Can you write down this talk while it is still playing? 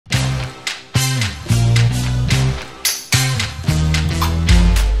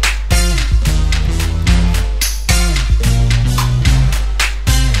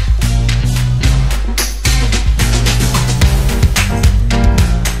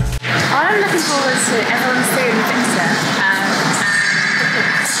to everyone's doing Victor and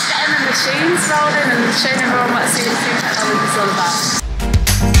getting the machines rolling and showing everyone what CNC technology is all about.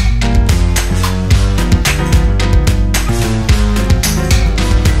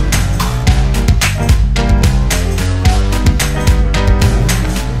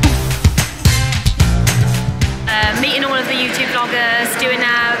 Meeting all of the YouTube vloggers, doing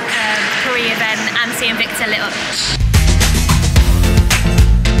our Korea event and seeing Victor lit up.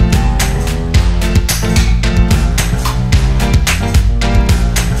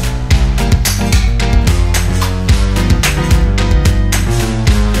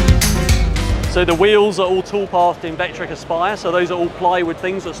 So the wheels are all toolpathed in Vectric Aspire, so those are all plywood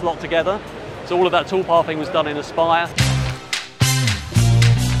things that slot together. So all of that toolpathing was done in Aspire.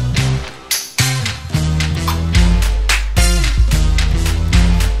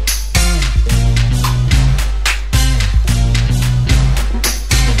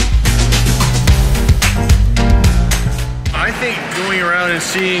 I think going around and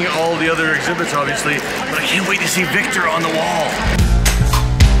seeing all the other exhibits, obviously, but I can't wait to see Victor on the wall.